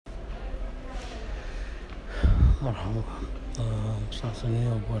مرحبا. Start a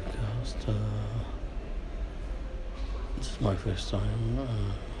new podcast. This is my first time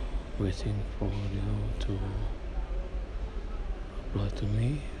waiting for you to reply to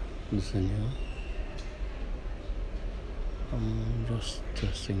me. This is new. I'm just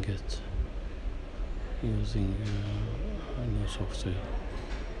testing it using a new software.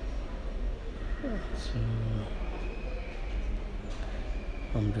 So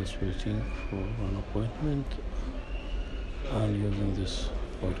I'm just waiting for an appointment and using this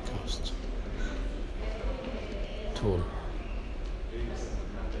podcast tool.